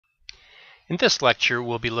In this lecture,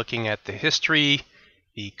 we'll be looking at the history,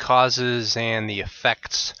 the causes, and the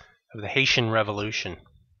effects of the Haitian Revolution.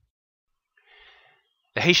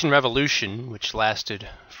 The Haitian Revolution, which lasted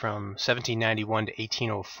from 1791 to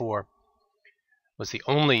 1804, was the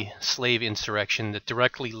only slave insurrection that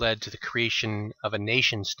directly led to the creation of a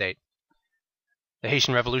nation-state. The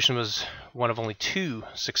Haitian Revolution was one of only two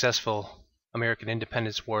successful American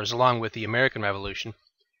independence wars, along with the American Revolution,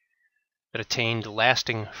 that attained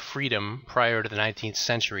lasting freedom prior to the 19th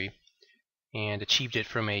century and achieved it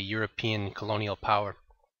from a European colonial power.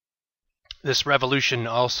 This revolution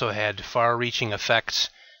also had far-reaching effects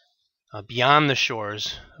beyond the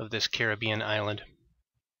shores of this Caribbean island.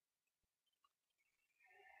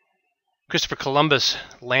 Christopher Columbus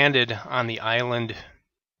landed on the island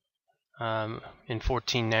in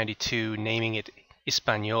 1492, naming it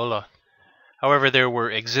Hispaniola. However, there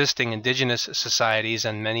were existing indigenous societies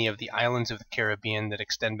on many of the islands of the Caribbean that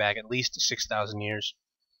extend back at least 6,000 years.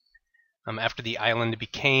 After the island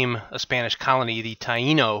became a Spanish colony, the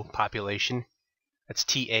Taino population, that's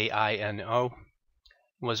T-A-I-N-O,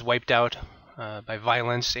 was wiped out by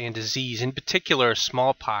violence and disease. In particular,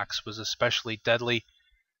 smallpox was especially deadly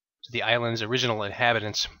to the island's original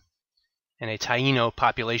inhabitants, and a Taino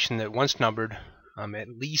population that once numbered at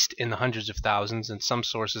least in the hundreds of thousands, and some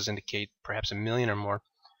sources indicate perhaps 1 million or more,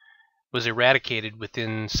 was eradicated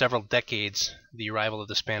within several decades of the arrival of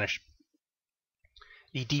the Spanish.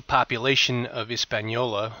 The depopulation of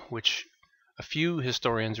Hispaniola, which a few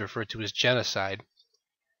historians refer to as genocide,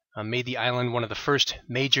 made the island one of the first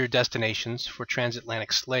major destinations for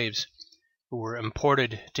transatlantic slaves who were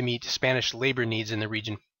imported to meet Spanish labor needs in the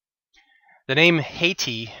region. The name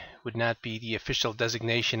Haiti would not be the official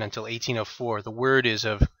designation until 1804. The word is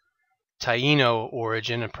of Taino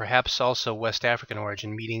origin and perhaps also West African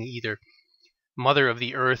origin, meaning either mother of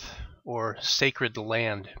the earth or sacred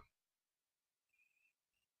land.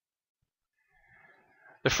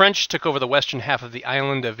 The French took over the western half of the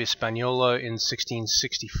island of Hispaniola in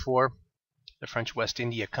 1664. The French West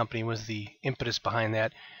India Company was the impetus behind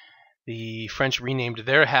that. The French renamed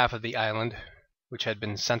their half of the island, which had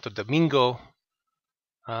been Santo Domingo,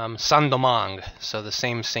 Saint-Domingue, so the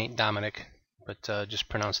same Saint Dominic, but just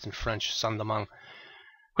pronounced in French, Saint-Domingue.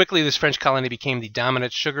 Quickly, this French colony became the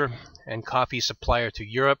dominant sugar and coffee supplier to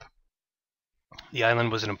Europe. The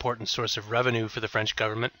island was an important source of revenue for the French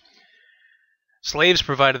government. Slaves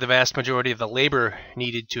provided the vast majority of the labor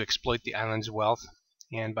needed to exploit the island's wealth,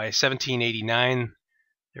 and by 1789,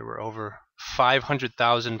 there were over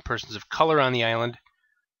 500,000 persons of color on the island,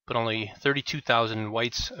 but only 32,000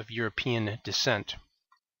 whites of European descent.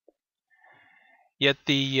 Yet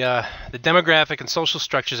the demographic and social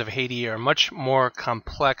structures of Haiti are much more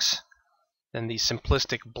complex than the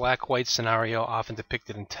simplistic black-white scenario often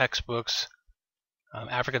depicted in textbooks.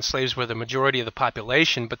 African slaves were the majority of the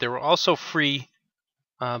population, but there were also free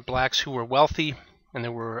blacks who were wealthy, and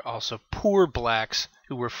there were also poor blacks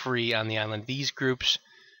who were free on the island. These groups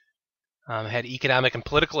had economic and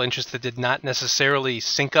political interests that did not necessarily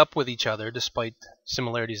sync up with each other, despite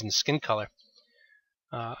similarities in skin color.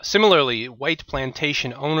 Similarly, white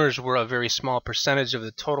plantation owners were a very small percentage of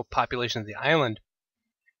the total population of the island,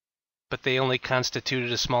 but they only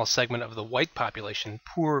constituted a small segment of the white population.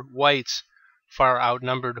 Poor whites far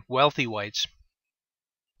outnumbered wealthy whites.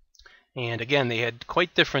 And again, they had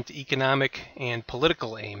quite different economic and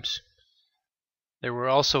political aims. There were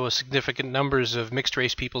also significant numbers of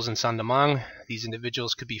mixed-race peoples in Saint-Domingue. These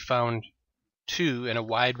individuals could be found, too, in a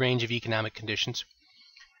wide range of economic conditions.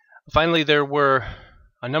 Finally, there were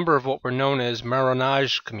a number of what were known as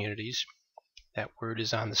marronage communities. That word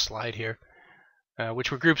is on the slide here,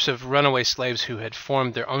 which were groups of runaway slaves who had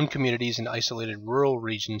formed their own communities in isolated rural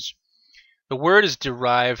regions. The word is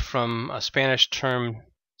derived from a Spanish term,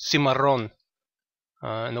 cimarron,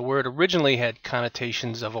 and the word originally had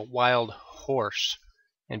connotations of a wild horse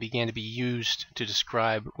and began to be used to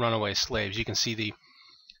describe runaway slaves. You can see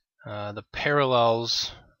the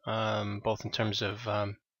parallels, both in terms of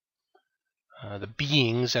the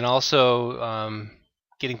beings and also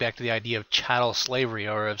getting back to the idea of chattel slavery,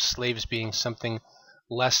 or of slaves being something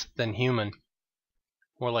less than human,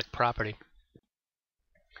 more like property.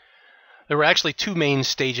 There were actually two main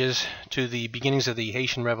stages to the beginnings of the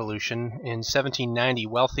Haitian Revolution. In 1790,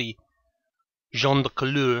 wealthy gens de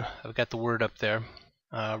couleur, I've got the word up there,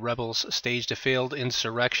 rebels staged a failed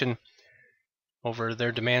insurrection over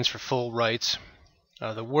their demands for full rights.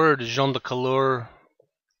 The word gens de couleur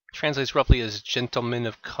translates roughly as gentlemen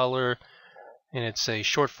of color, and it's a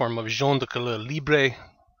short form of gens de couleur libre,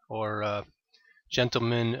 or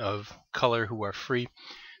gentlemen of color who are free.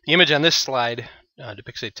 The image on this slide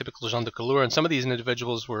depicts a typical gens de couleur, and some of these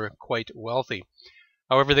individuals were quite wealthy.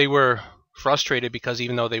 However, they were frustrated because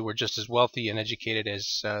even though they were just as wealthy and educated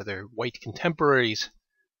as their white contemporaries,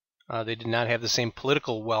 they did not have the same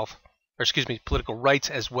political rights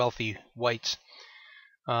as wealthy whites.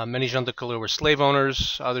 Many gens de couleur were slave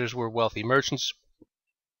owners, others were wealthy merchants,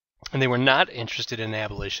 and they were not interested in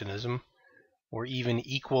abolitionism or even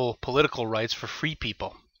equal political rights for free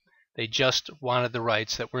people. They just wanted the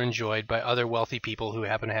rights that were enjoyed by other wealthy people who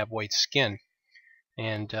happen to have white skin.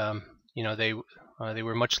 And they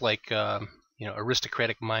were much like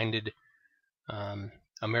aristocratic-minded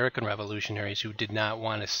American revolutionaries who did not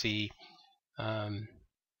want to see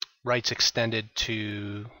rights extended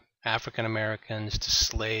to African Americans, to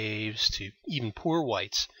slaves, to even poor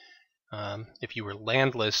whites. If you were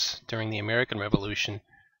landless during the American Revolution,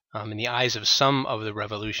 in the eyes of some of the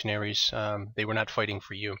revolutionaries, they were not fighting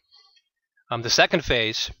for you. The second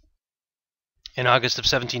phase, in August of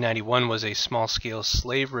 1791, was a small-scale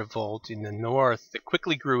slave revolt in the north that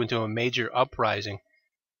quickly grew into a major uprising,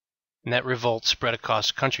 and that revolt spread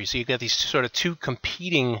across the country. So you got these sort of two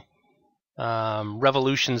competing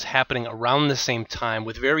revolutions happening around the same time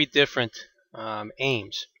with very different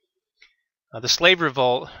aims. The slave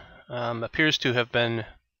revolt appears to have been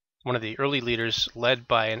one of the early leaders led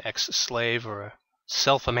by an ex-slave or a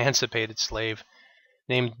self-emancipated slave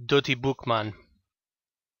named Doti Boukman.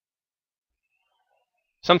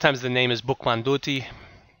 Sometimes the name is Boukman Doti.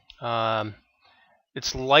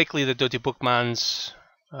 It's likely that Doti Boukman's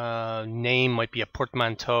name might be a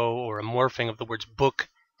portmanteau or a morphing of the words book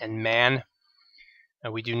and man.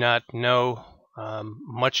 We do not know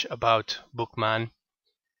much about Boukman.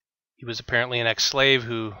 He was apparently an ex-slave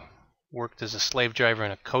who worked as a slave driver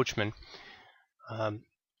and a coachman.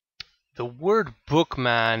 The word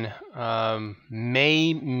bookman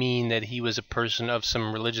may mean that he was a person of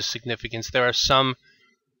some religious significance. There are some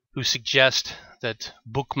who suggest that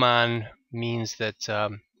bookman means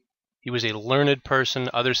that he was a learned person.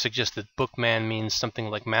 Others suggest that bookman means something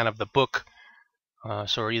like man of the book,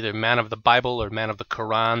 so either man of the Bible or man of the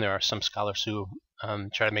Quran. There are some scholars who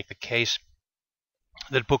try to make the case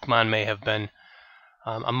that bookman may have been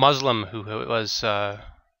a Muslim who was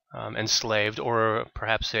enslaved, or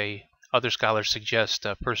perhaps other scholars suggest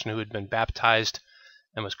a person who had been baptized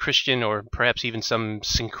and was Christian, or perhaps even some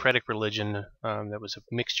syncretic religion that was a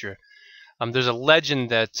mixture. There's a legend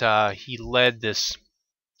that he led this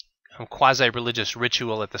quasi-religious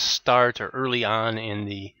ritual at the start or early on in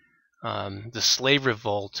the slave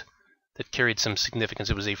revolt that carried some significance.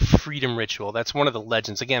 It was a freedom ritual. That's one of the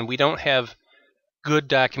legends. Again, we don't have good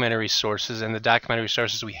documentary sources, and the documentary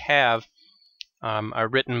sources we have are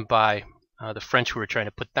written by the French who were trying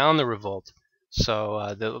to put down the revolt.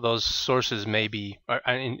 So those sources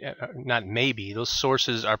those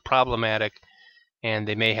sources are problematic, and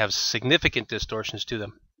they may have significant distortions to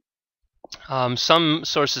them. Some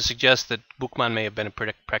sources suggest that Boukman may have been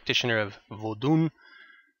a practitioner of Vodun,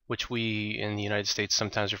 which we in the United States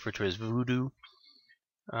sometimes refer to as voodoo.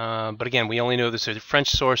 But again, we only know this are French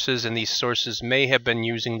sources, and these sources may have been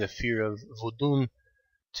using the fear of Vodun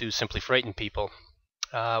to simply frighten people.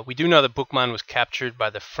 We do know that Boukman was captured by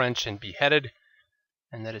the French and beheaded,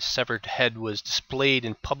 and that his severed head was displayed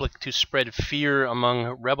in public to spread fear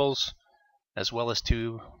among rebels, as well as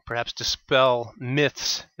to perhaps dispel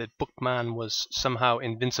myths that Boukman was somehow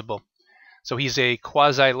invincible. So he's a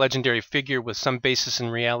quasi-legendary figure with some basis in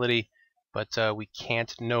reality, but we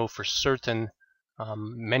can't know for certain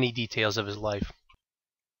many details of his life.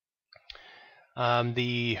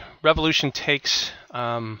 The revolution takes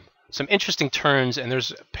some interesting turns, and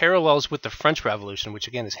there's parallels with the French Revolution, which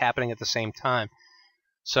again is happening at the same time.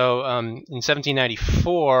 So in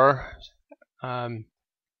 1794,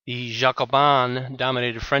 the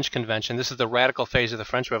Jacobin-dominated French Convention, this is the radical phase of the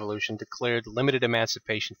French Revolution, declared limited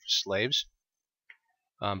emancipation for slaves,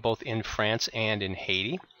 both in France and in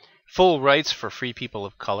Haiti. Full rights for free people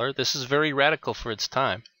of color. This is very radical for its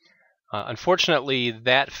time. Unfortunately,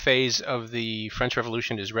 that phase of the French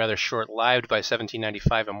Revolution is rather short-lived. By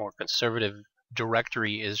 1795, a more conservative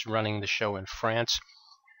directory is running the show in France.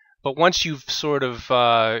 But once you've sort of,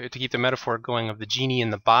 to keep the metaphor going of the genie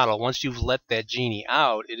in the bottle, once you've let that genie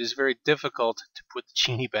out, it is very difficult to put the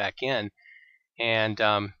genie back in. And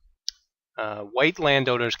white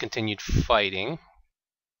landowners continued fighting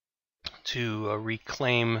to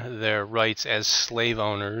reclaim their rights as slave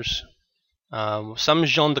owners. Some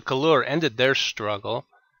gens de couleur ended their struggle.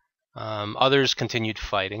 Others continued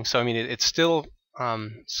fighting. So, I mean, it's still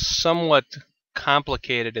somewhat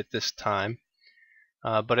complicated at this time.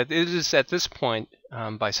 But it is at this point,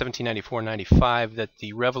 by 1794-95, that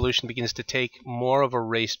the revolution begins to take more of a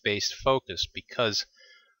race-based focus, because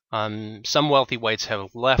some wealthy whites have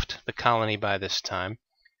left the colony by this time.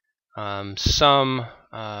 And there's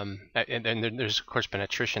of course been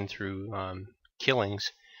attrition through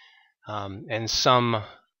killings, and some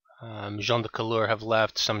gens de couleur have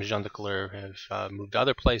left. Some gens de couleur have moved to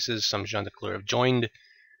other places. Some gens de couleur have joined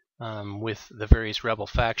with the various rebel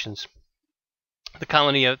factions. The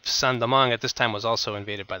colony of Saint-Domingue at this time was also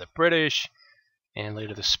invaded by the British and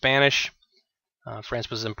later the Spanish. France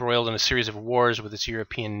was embroiled in a series of wars with its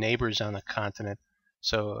European neighbors on the continent.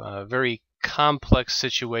 So a very complex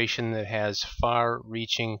situation that has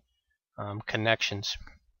far-reaching connections.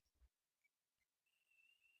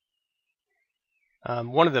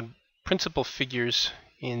 One of the principal figures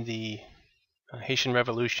in the Haitian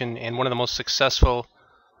Revolution, and one of the most successful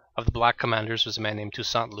of the black commanders, was a man named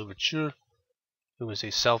Toussaint Louverture, who was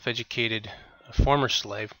a self-educated former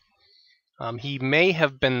slave. He may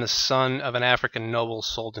have been the son of an African noble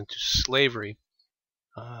sold into slavery.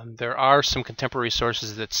 There are some contemporary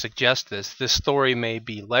sources that suggest this. This story may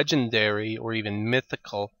be legendary or even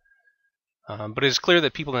mythical, but it is clear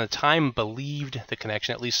that people in the time believed the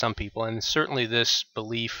connection, at least some people, and certainly this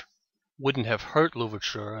belief wouldn't have hurt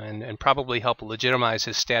Louverture and probably helped legitimize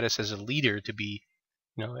his status as a leader to be,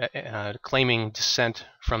 claiming descent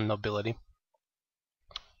from nobility.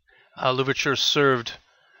 Louverture served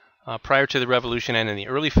prior to the revolution and in the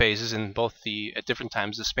early phases in both at different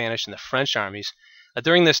times, the Spanish and the French armies.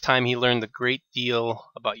 During this time, he learned a great deal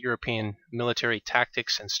about European military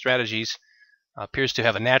tactics and strategies. Appears to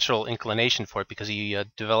have a natural inclination for it, because he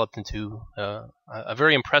developed into a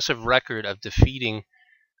very impressive record of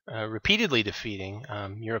repeatedly defeating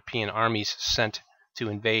European armies sent to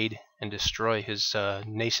invade and destroy his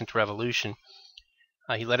nascent revolution.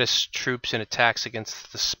 He led his troops in attacks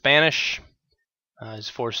against the Spanish. His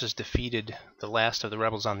forces defeated the last of the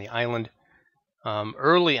rebels on the island.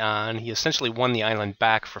 Early on, he essentially won the island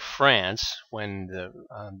back for France during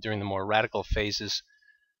the more radical phases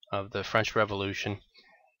of the French Revolution.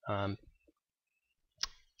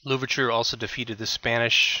 Louverture also defeated the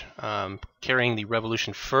Spanish, carrying the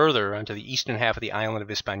revolution further onto the eastern half of the island of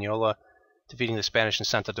Hispaniola, defeating the Spanish in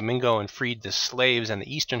Santo Domingo, and freed the slaves on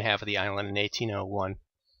the eastern half of the island in 1801.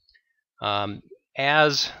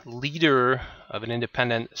 As leader of an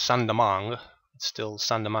independent Saint-Domingue, it's still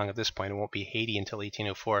Saint-Domingue at this point, it won't be Haiti until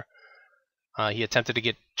 1804, he attempted to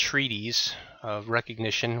get treaties of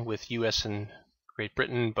recognition with U.S. and Great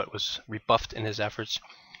Britain, but was rebuffed in his efforts.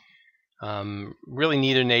 Really,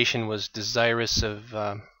 neither nation was desirous of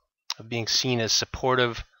being seen as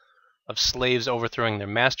supportive of slaves overthrowing their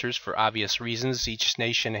masters, for obvious reasons. Each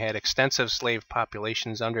nation had extensive slave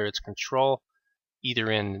populations under its control,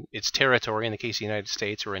 either in its territory, in the case of the United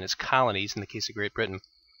States, or in its colonies, in the case of Great Britain.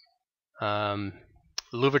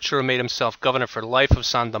 Louverture made himself governor for life of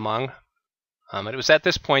Saint-Domingue. It was at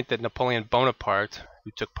this point that Napoleon Bonaparte,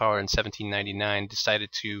 who took power in 1799, decided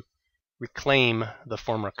to reclaim the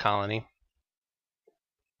former colony.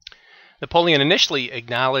 Napoleon initially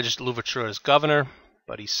acknowledged Louverture as governor,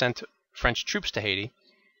 but he sent French troops to Haiti.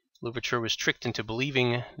 Louverture was tricked into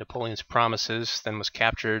believing Napoleon's promises, then was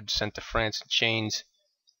captured, sent to France in chains,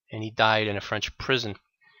 and he died in a French prison.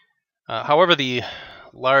 However, the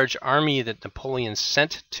large army that Napoleon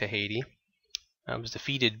sent to Haiti was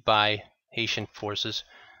defeated by Haitian forces.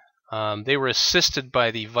 They were assisted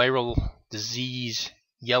by the viral disease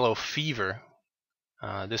yellow fever.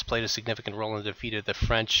 This played a significant role in the defeat of the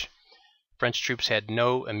French. French troops had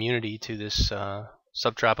no immunity to this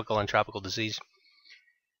subtropical and tropical disease.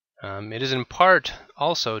 It is in part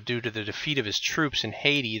also due to the defeat of his troops in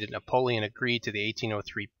Haiti that Napoleon agreed to the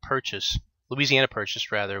 1803 Louisiana Purchase,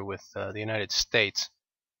 with the United States.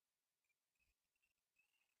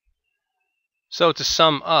 So to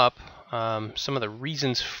sum up, some of the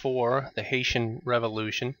reasons for the Haitian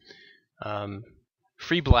Revolution: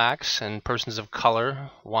 free blacks and persons of color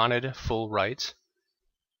wanted full rights.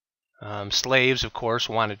 Slaves, of course,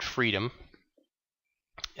 wanted freedom.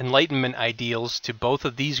 Enlightenment ideals to both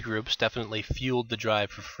of these groups definitely fueled the drive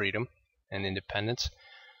for freedom and independence.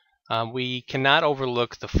 We cannot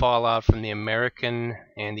overlook the fallout from the American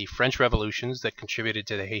and the French revolutions that contributed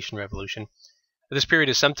to the Haitian Revolution. This period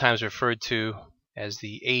is sometimes referred to as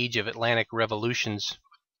the Age of Atlantic Revolutions,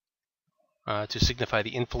 to signify the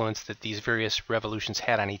influence that these various revolutions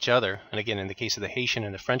had on each other. And again, in the case of the Haitian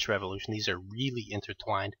and the French Revolution, these are really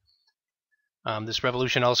intertwined. This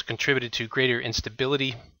revolution also contributed to greater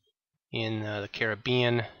instability in the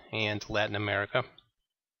Caribbean and Latin America.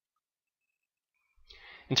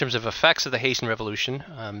 In terms of effects of the Haitian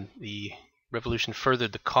Revolution, the Revolution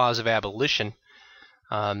furthered the cause of abolition,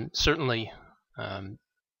 certainly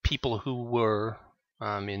people who were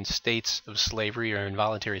in states of slavery or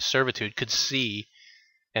involuntary servitude could see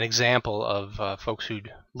an example of folks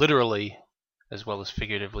who'd literally as well as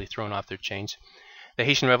figuratively thrown off their chains. The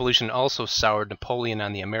Haitian Revolution also soured Napoleon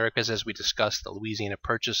on the Americas, as we discussed. The Louisiana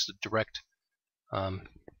Purchase,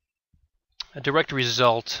 a direct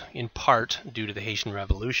result in part due to the Haitian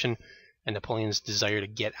Revolution and Napoleon's desire to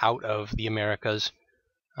get out of the Americas.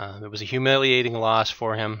 There was a humiliating loss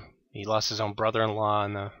for him. He lost his own brother-in-law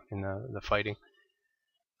in the fighting.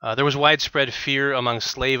 There was widespread fear among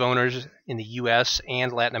slave owners in the U.S.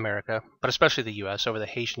 and Latin America, but especially the U.S., over the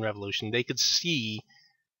Haitian Revolution. They could see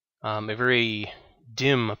a very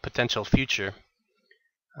dim potential future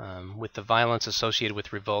with the violence associated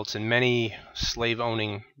with revolts in many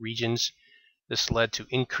slave-owning regions. This led to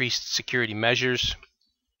increased security measures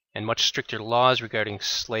and much stricter laws regarding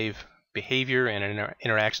slave behavior and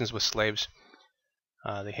interactions with slaves.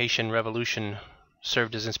 The Haitian Revolution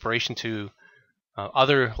served as inspiration to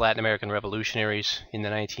other Latin American revolutionaries in the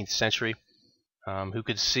 19th century who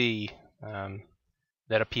could see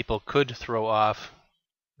that a people could throw off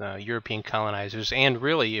European colonizers. And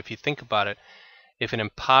really, if you think about it, if an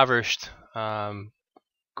impoverished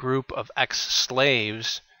group of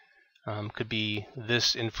ex-slaves could be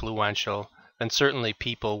this influential, then certainly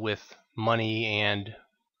people with money and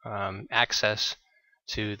access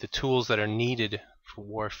to the tools that are needed for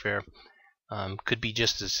warfare could be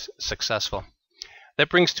just as successful. That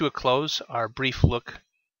brings to a close our brief look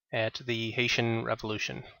at the Haitian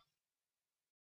Revolution.